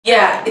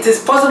yeah, it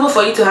is possible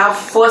for you to have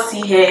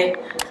 4C hair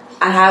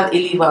and have a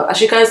leave out. As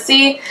you can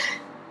see,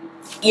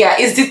 yeah,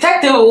 it's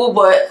detectable,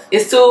 but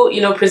it's still, you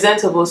know,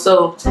 presentable.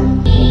 So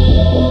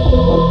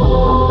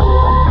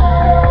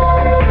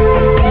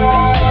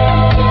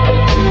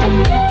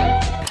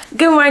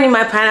good morning,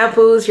 my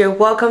pineapples. You're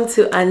welcome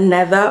to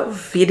another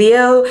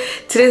video.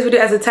 Today's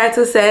video, as the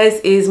title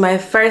says, is my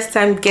first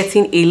time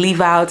getting a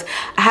leave out.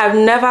 I have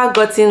never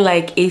gotten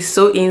like a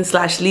sew-in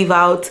 / leave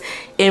out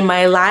in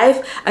my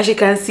life. As you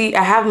can see,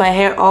 I have my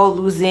hair all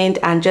loosened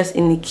and just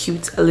in a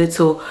cute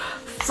little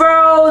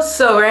fro.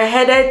 So we're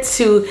headed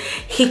to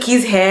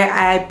Hikkys hair.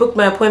 I booked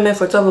my appointment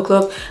for 12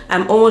 o'clock.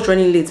 I'm almost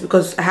running late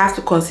because I have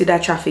to consider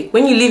traffic.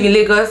 When you live in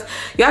Lagos,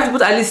 you have to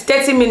put at least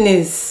 30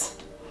 minutes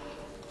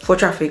for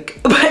traffic,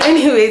 but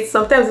anyways,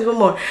 sometimes even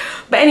more.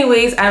 But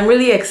anyways, I'm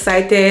really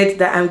excited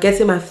that I'm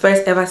getting my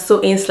first ever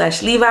sew-in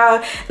 / leave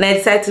out, and I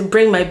decided to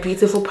bring my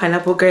beautiful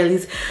pineapple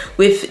girlies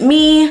with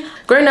me.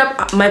 Growing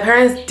up, my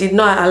parents did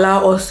not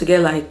allow us to get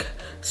like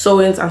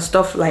sew-ins and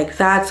stuff like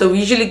that, so we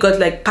usually got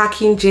like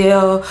packing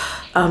gel,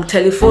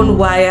 telephone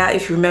wire,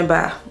 if you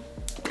remember.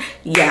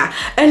 Yeah,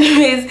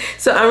 anyways,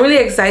 so I'm really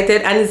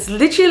excited, and it's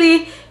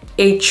literally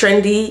a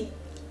trendy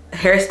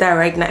hairstyle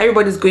right now.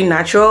 Everybody's going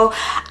natural,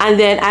 and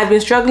then I've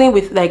been struggling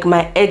with like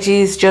my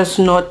edges,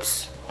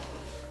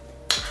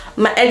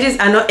 my edges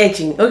are not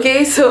edging.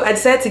 Okay, so I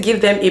decided to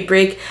give them a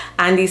break,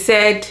 and they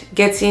said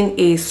getting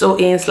a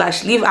sew-in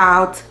 / leave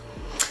out,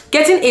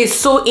 getting a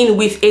sew-in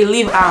with a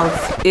leave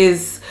out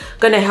is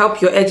gonna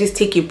help your edges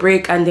take a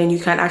break, and then you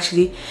can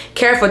actually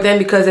care for them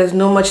because there's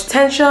no much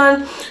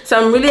tension. So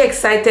I'm really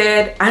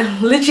excited.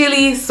 I'm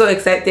literally so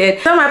excited.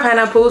 So my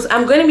pineapples,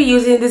 I'm going to be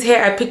using this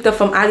hair I picked up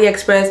from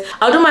ALIEXPRESS.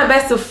 I'll do my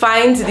best to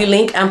find the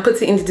link and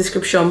put it in the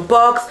description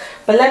box,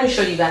 but let me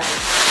show you guys.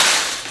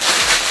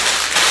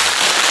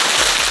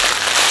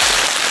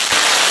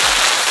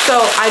 So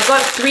I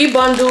got 3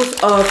 bundles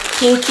of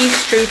Kinky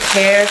straight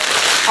hair.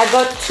 I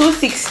got 2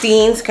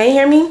 16s. Can you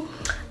hear me?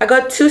 I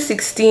got 2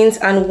 16s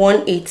and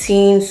 1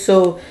 18.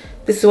 So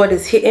this is what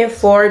it's hitting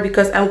for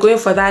because I'm going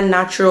for that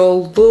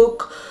natural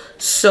look.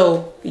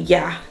 So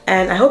yeah,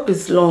 and I hope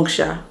it's long,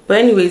 sha. But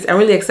anyways, I'm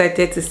really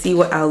excited to see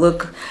what I'll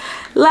look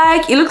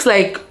like. It looks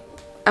like,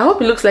 I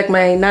hope it looks like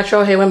my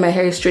natural hair when my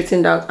hair is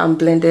straightened out and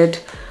blended.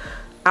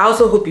 I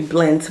also hope it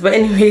blends. But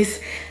anyways,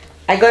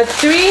 I got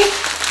 3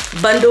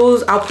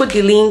 bundles. I'll put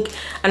the link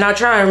and I'll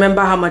try and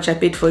remember how much I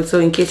paid for it, so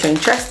in case you're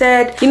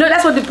interested. You know,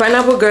 that's what the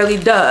pineapple girly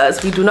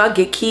does. We do not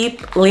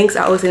gatekeep. Links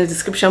are also in the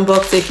description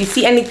box, so if you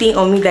see anything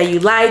on me that you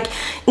like,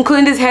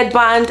 including this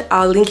headband,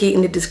 I'll link it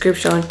in the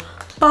description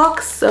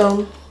box.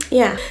 So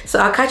yeah, so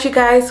I'll catch you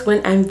guys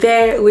when I'm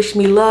there. Wish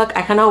me luck.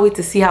 I cannot wait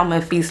to see how my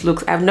face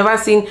looks. I've never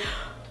seen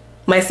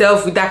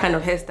myself with that kind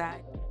of hairstyle.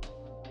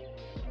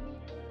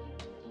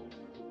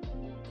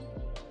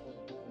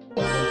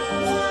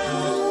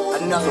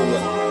 Another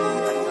one.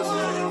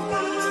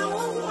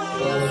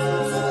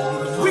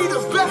 We the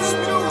best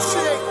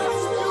music,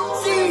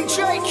 DJ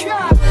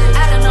Cat. I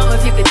don't know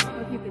if you could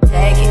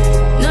take it.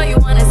 No, you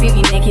wanna see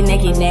me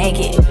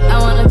naked. I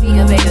wanna be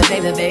a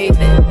baby.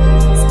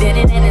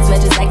 Spinning in his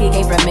red just like he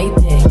came from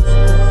Mayday.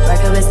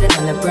 Rocker listed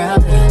on the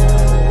brown.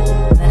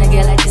 When I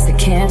get like this, it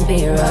can't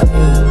be rough.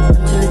 I'm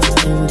too little to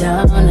bend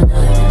down on the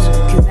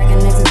notch, cause I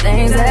can make some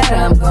things that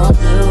I'm gon' do.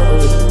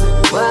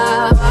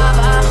 Wow, wow,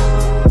 wow.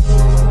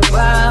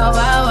 Wow,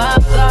 wow, wow,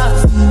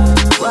 thoughts.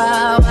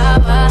 Wow, wow,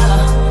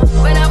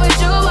 wow. When I'm with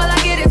you, all I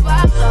get is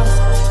wild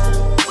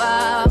thoughts.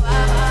 Wow, wow,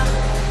 wow.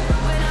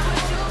 When I'm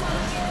with you, all I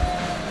get.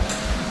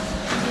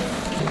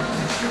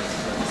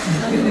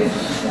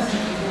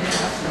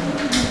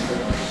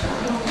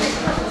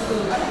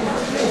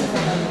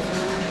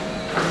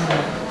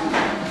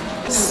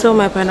 So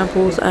my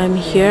pineapples, I'm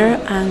here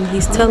and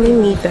he's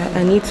telling me that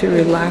I need to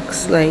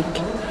relax, like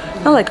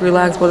not like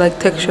relax, but like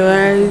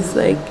texturize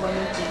like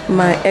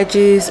my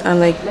edges and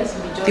like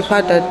the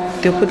part that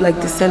they put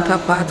like the center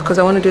part, because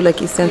I want to do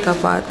like a center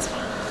part.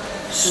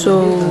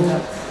 So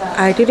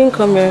I didn't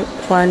come here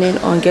planning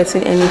on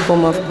getting any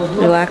form of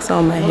relaxer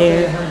on my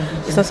hair.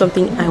 It's not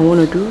something I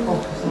want to do,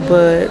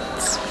 but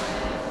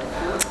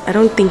I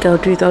don't think I'll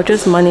do it. I'll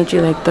just manage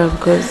it like that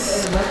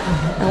because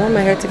I want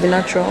my hair to be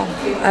natural.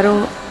 I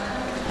don't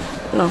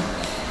know.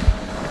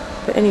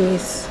 But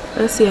anyways,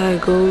 let's see how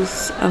it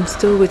goes. I'm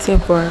still waiting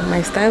for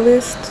my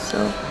stylist,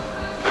 so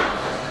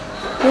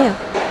yeah.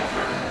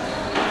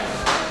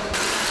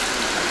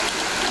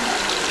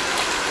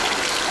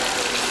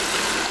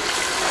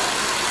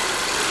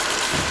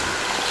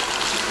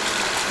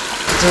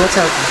 So what's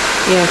up?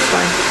 Yeah, it's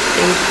fine.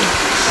 Thank you.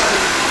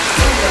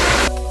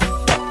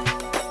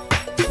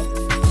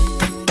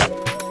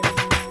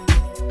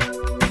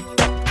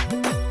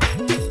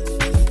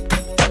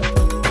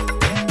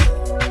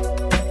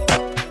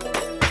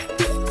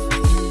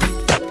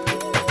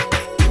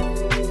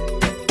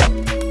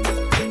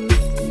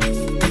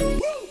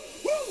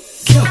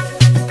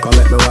 Come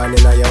make me wine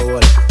in your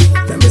hole.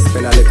 Let me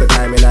spend a little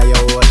time in your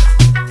hole.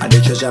 I the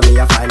treasure me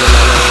a find in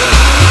your hole.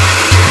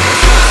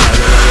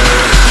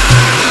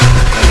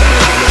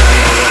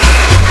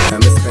 Let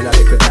me spend a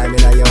little time in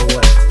your hole.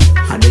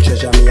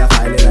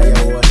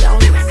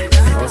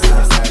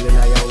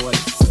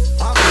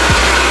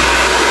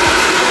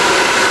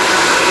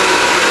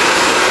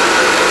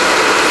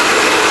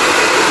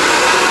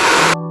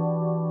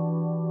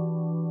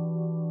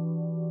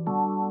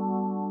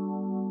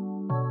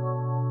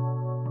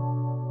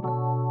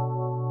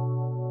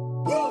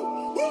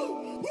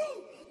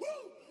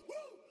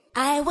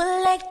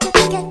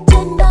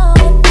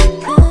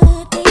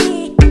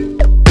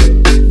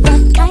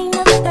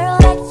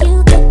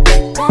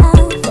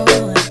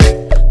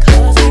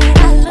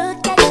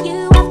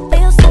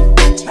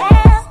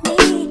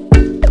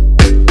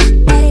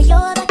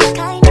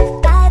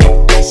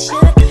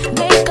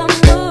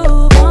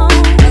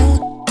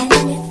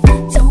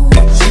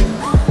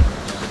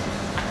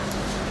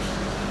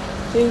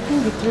 So you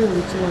think the 3 will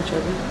be too much,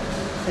 Abby?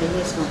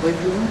 Yes, but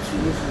if you want to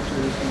use it,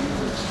 you can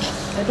use it.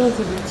 I don't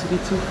think it to be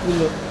too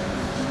full up.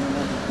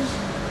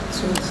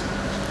 So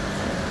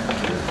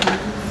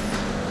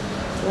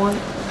One,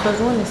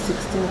 because one is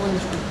 16, one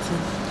is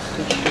 15.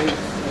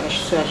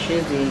 so I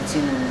share the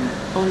 18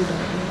 On the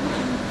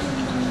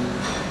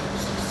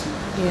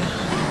yeah.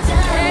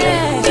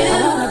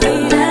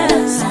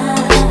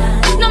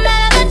 No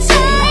matter the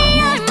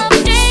time of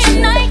day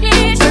and night,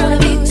 it's gonna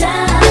be down.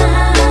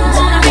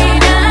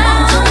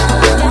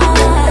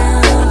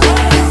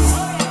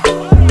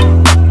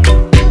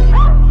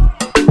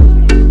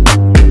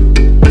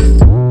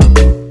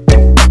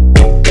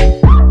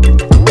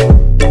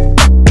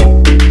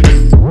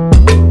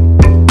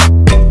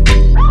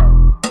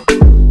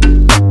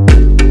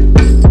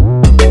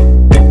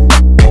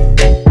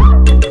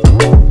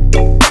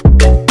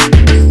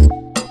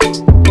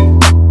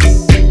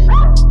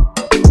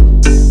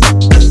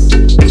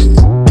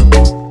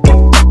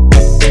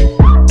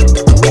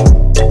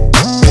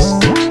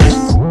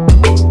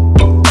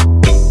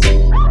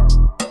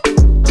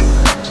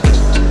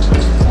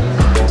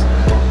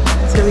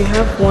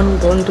 One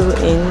bundle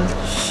in.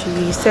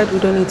 She said we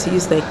don't need to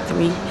use like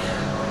 3,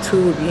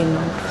 2 will be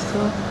enough. So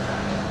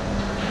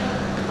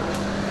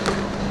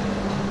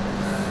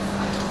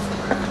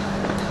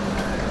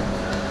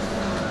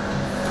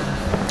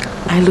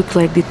I look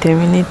like the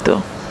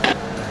Terminator.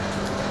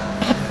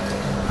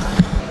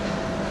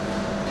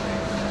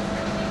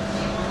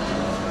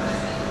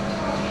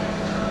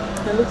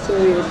 I look so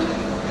weird.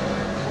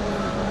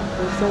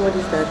 Like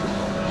somebody's daddy.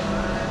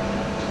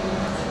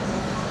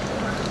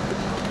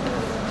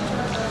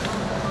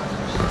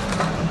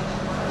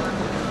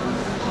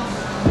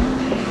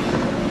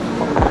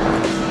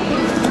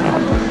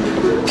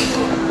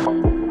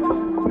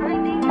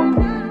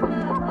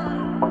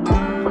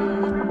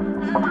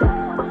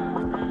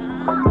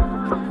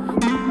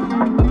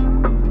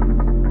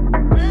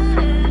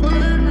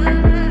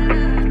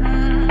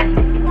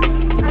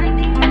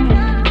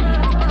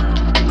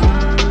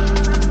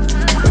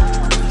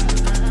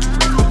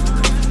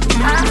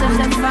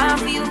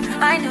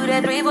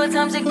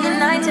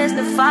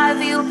 Testify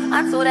for you.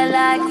 I told I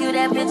like you,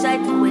 that bitch. I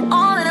do it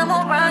all and I'm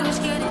around you,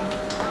 scared.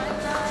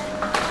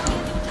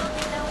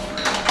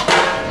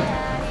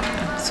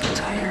 I'm so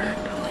tired.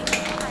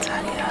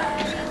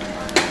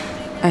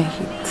 I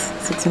hate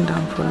sitting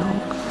down for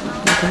long.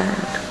 I'm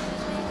tired.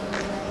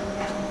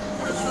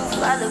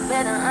 I look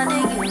better under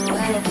you.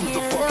 I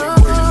can't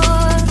lose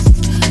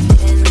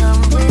when I'm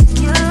with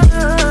you.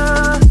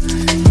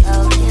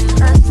 How can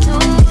us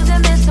lose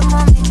and miss the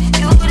moment?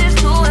 You just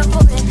too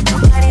important.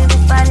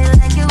 Nobody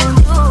like you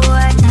do.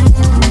 I can't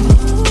lose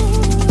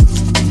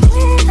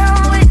when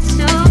I'm with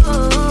you.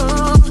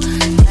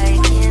 I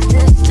can't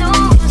just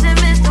lose and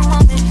miss the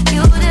moment.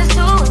 You just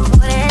too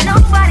important.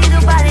 Nobody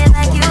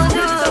like you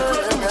do.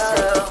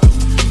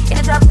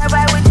 Can't drop that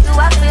right with you.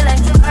 I feel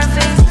like you're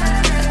perfect.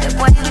 The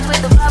boy you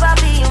with the vibe, I'll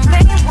be your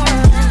main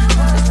one.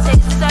 Just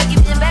take the start,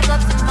 give it back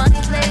up to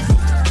money place.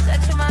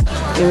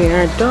 Here we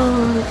are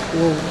done.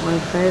 Whoa, my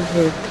 5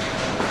 head.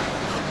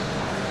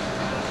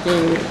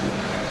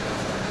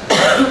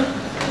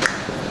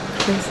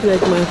 I see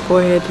like my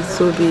forehead is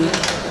so big.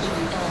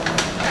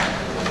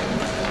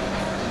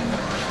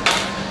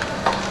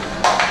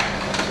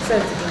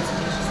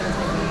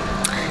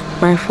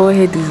 My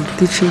forehead is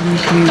literally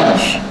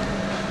huge.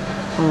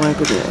 Oh my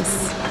goodness.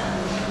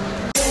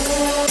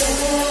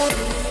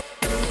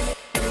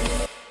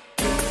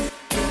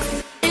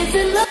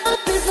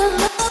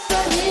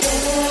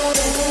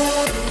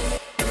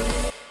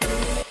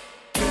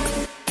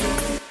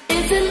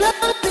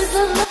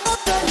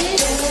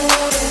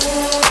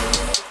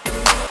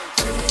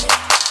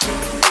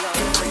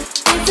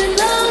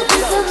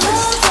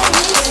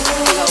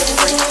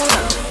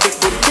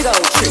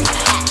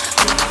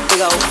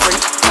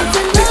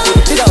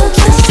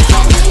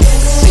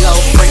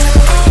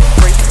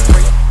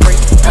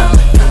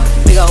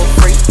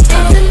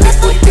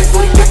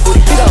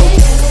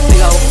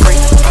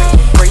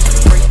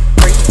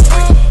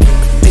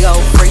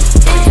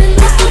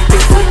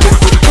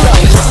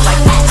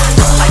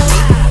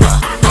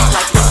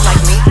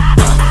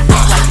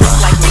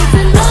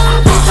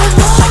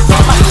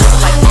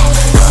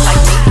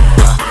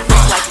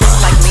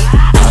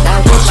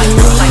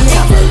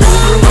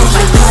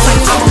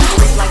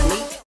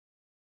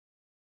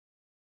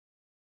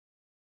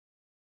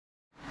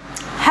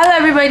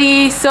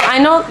 So I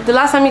know the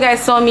last time you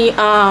guys saw me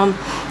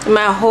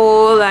my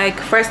whole like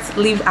first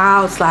leave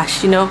out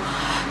slash, you know,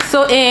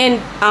 so in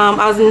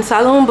I was in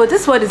SALON, but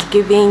this is what it's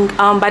giving.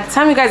 By the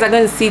time you guys are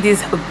going to see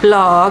this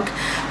vlog,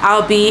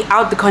 I'll be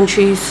out the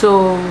country,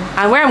 so,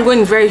 and where I'm going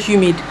is very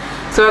humid,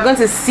 so we're going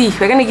to see,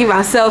 we're going to give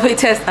ourselves a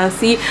test and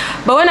see.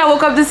 But when I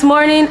woke up this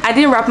morning, I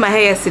didn't wrap my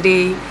hair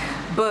yesterday,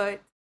 but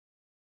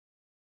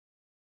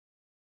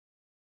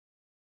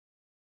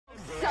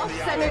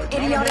self-centered,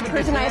 idiotic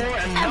person I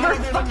have ever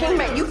fucking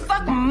met. You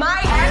fuck my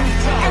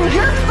ex and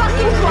you're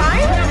fucking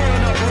crying?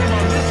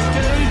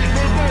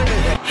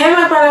 Hey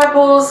my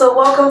pineapples, so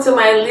welcome to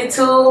my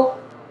little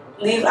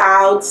leave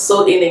out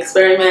sew in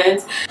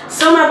experiment.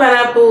 So my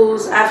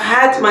pineapples, I've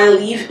had my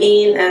leave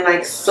in and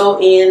like sew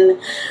in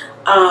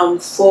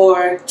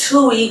for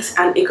 2 weeks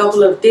and a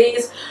couple of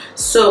days.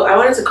 So I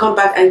wanted to come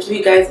back and give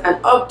you guys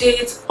an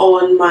update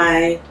on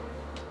my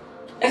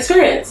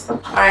experience.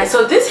 Alright,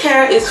 so this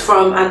hair is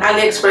from an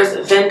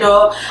AliExpress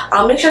vendor.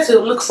 I'll make sure to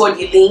look for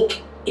the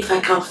link if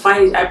I can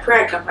find it. I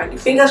pray I can find it.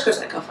 Fingers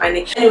crossed I can find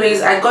it.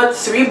 Anyways, I got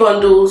 3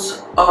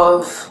 bundles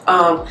of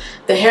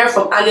the hair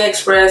from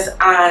AliExpress,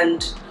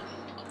 and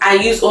I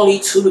used only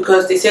 2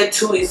 because they said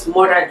 2 is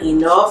more than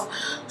enough.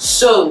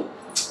 So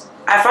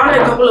I found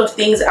a couple of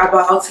things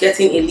about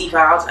getting a leave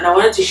out, and I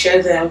wanted to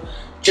share them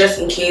just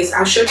in case.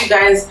 I'll show you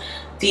guys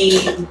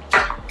the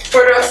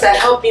products that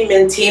help me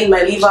maintain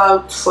my leave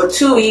out for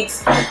 2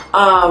 weeks.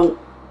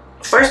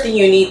 First thing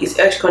you need is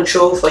edge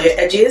control for your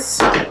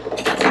edges.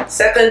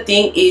 Second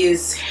thing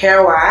is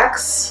hair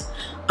wax.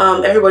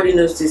 Everybody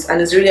knows this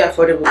and it's really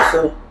affordable,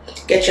 so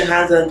get your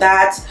hands on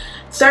that.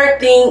 Third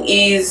thing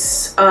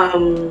is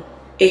a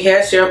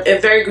hair serum, a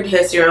very good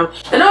hair serum.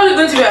 You're not only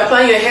going to be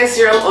applying your hair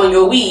serum on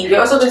your weave,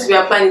 you're also going to be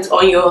applying it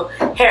on your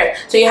hair.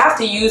 So you have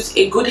to use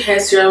a good hair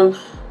serum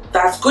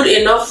that's good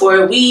enough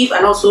for a weave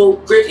and also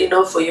great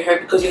enough for your hair,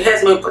 because your hair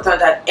is more important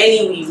than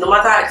any weave, no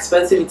matter how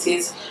expensive it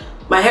is.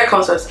 My hair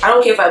comes first. I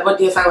don't care if I bought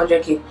the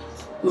 500k.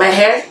 My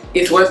hair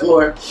is worth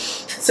more.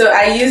 So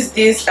I use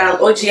this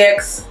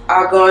OGX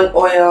argan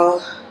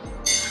oil,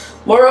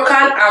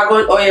 Moroccan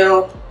argan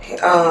oil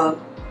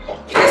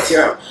hair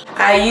serum.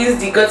 I use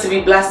the Got to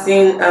Be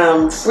Blasting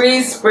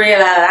freeze spray.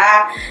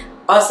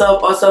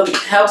 Awesome. It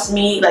helps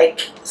me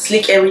like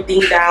slick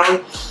everything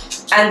down.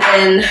 And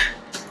then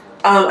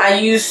I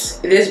use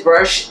this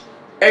brush.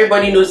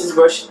 Everybody knows this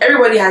brush.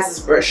 Everybody has this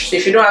brush. So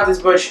if you don't have this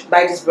brush,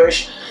 buy this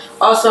brush.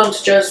 Awesome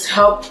to just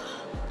help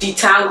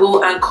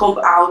detangle and comb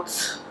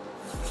out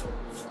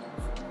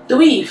the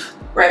weave,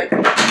 right?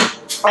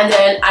 And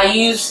then I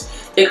use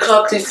a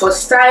claw clip for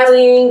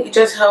styling. It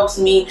just helps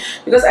me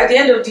because at the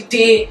end of the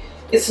day,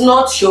 it's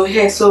not your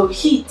hair, so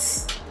heat.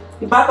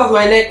 The back of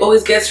my neck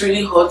always gets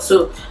really hot,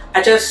 so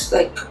I just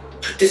like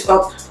put this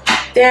up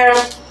there.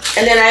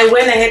 And then I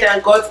went ahead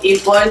and got a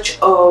bunch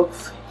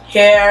of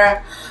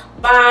hair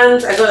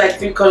bands. I got like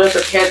 3 colors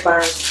of hair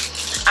bands.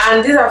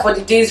 And these are for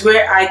the days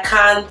where I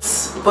can't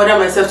bother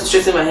myself to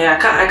straighten my hair.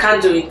 I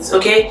can't do it,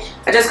 okay?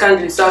 I just can't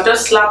do it. So I'll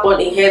just slap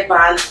on a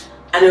headband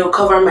and it will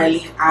cover my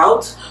leave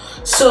out.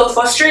 So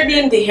for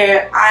straightening the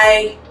hair,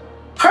 I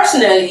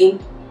personally,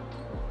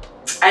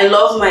 I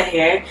love my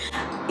hair.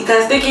 It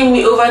has taken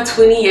me over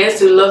 20 years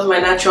to love my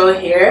natural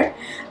hair,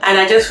 and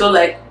I just feel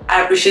like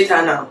I appreciate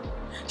her now.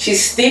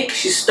 She's thick,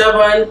 she's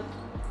stubborn,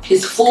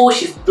 she's full,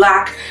 she's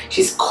black,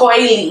 she's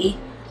coily,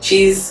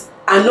 she's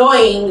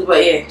annoying,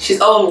 but yeah,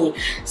 she's all me.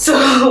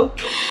 So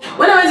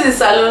when I went to the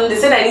salon, they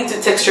said I need to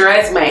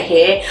texturize my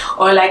hair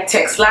or like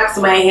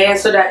texlax my hair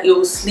so that it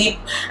will sleep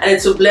and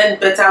it will blend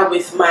better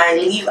with my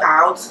leave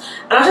out.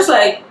 And I'm just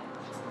like,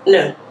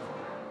 no,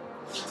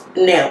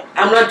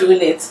 I'm not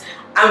doing it.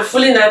 I'm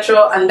fully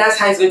natural, and that's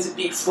how it's going to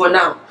be for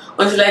now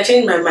until I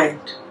change my mind.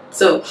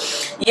 So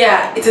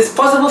yeah, it is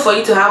possible for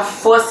you to have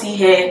 4C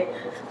hair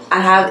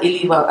and have a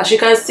leave out. As you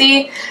can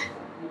see,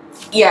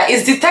 yeah,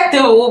 it's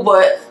detectable,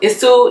 but it's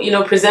still, you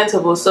know,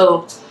 presentable.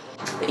 So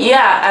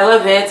yeah, I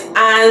love it.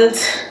 And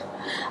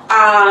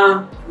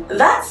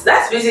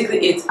that's basically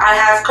it. I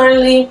have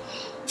currently,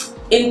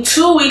 in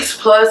 2 weeks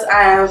plus,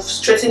 I have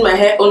straightened my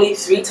hair only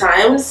 3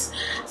 times.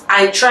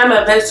 I try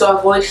my best to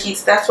avoid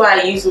heat. That's why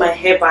I use my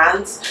hair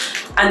bands,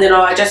 and then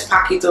I just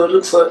pack it or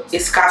look for a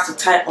scarf to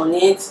tie on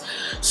it.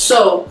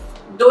 So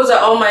those are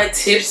all my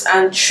tips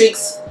and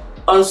tricks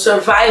on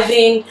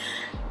surviving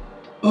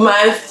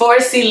my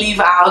 4C leave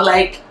out.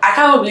 Like, I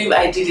can't believe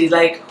I did it.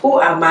 Like, who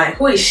am I?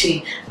 Who is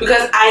she?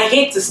 Because I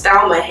hate to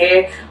style my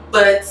hair,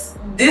 but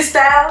this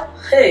style,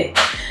 hey,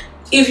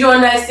 if you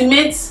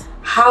underestimate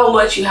how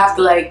much you have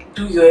to like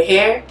do your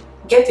hair,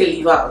 get a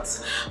leave out.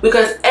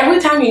 Because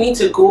every time you need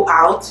to go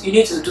out, you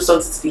need to do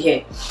something to the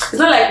hair. It's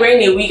not like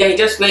wearing a wig and you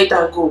just wear it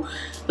and go.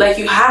 Like,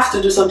 you have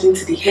to do something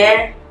to the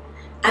hair,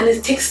 and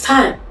it takes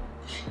time.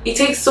 It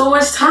takes so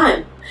much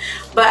time.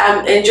 But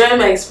I'm enjoying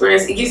my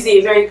experience. It gives me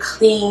a very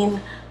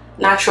clean,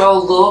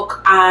 natural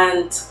look,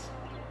 and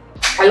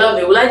I love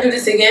it. Will I do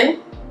this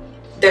again?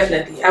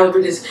 Definitely, I will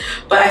do this.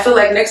 But I feel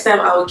like next time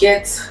I will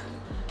get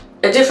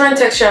a different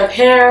texture of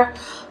hair,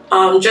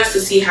 just to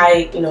see how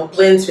it, you know,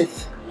 blends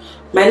with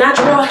my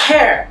natural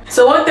hair.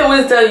 So one thing I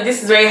want to tell you,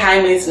 this is very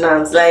high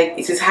maintenance. Like,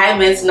 it is high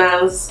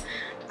maintenance,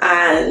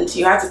 and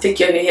you have to take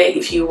care of your hair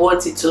if you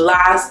want it to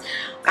last.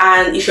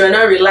 And if you're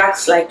not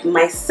relaxed like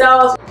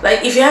myself,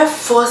 like if you have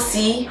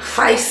 4C,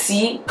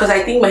 5C, because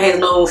I think my hair is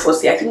not even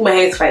 4C, I think my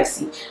hair is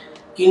 5C,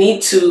 you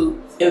need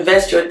to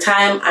invest your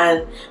time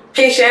and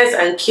patience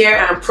and care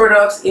and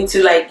products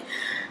into like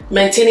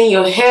maintaining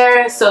your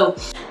hair. So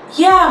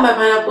yeah, my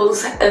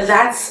pineapples,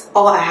 that's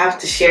all I have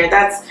to share.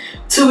 That's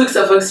 2 weeks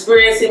of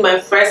experiencing my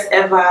first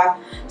ever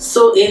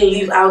sew-in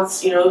leave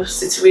out, you know,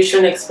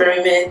 situation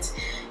experiment.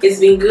 It's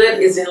been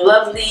good, it's been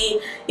lovely.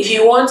 If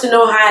you want to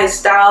know how I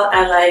style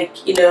and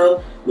like, you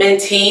know,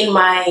 maintain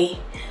my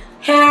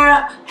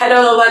hair, head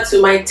on over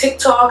to my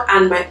TikTok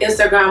and my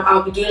Instagram.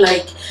 I'll be doing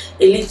like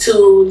a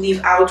little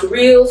leave out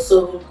reel,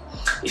 so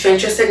if you're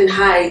interested in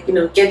how I, you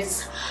know, get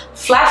this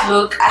flat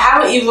look. I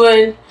haven't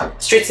even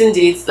straightened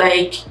it.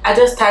 Like, I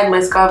just tied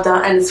my scarf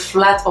down and it's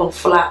flat on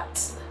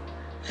flat.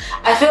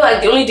 I feel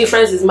like the only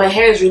difference is my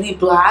hair is really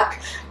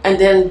black and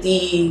then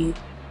the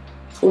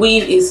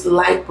weave is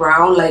light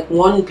brown, like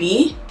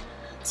 1B.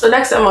 So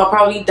next time I'll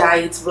probably dye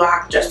it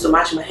black just to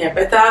match my hair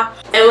better.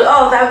 And with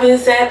all of that being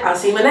said, I'll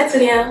see you in my next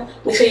video.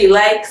 Make sure you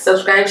like,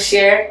 subscribe,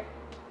 share,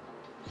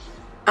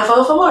 and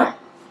follow for more.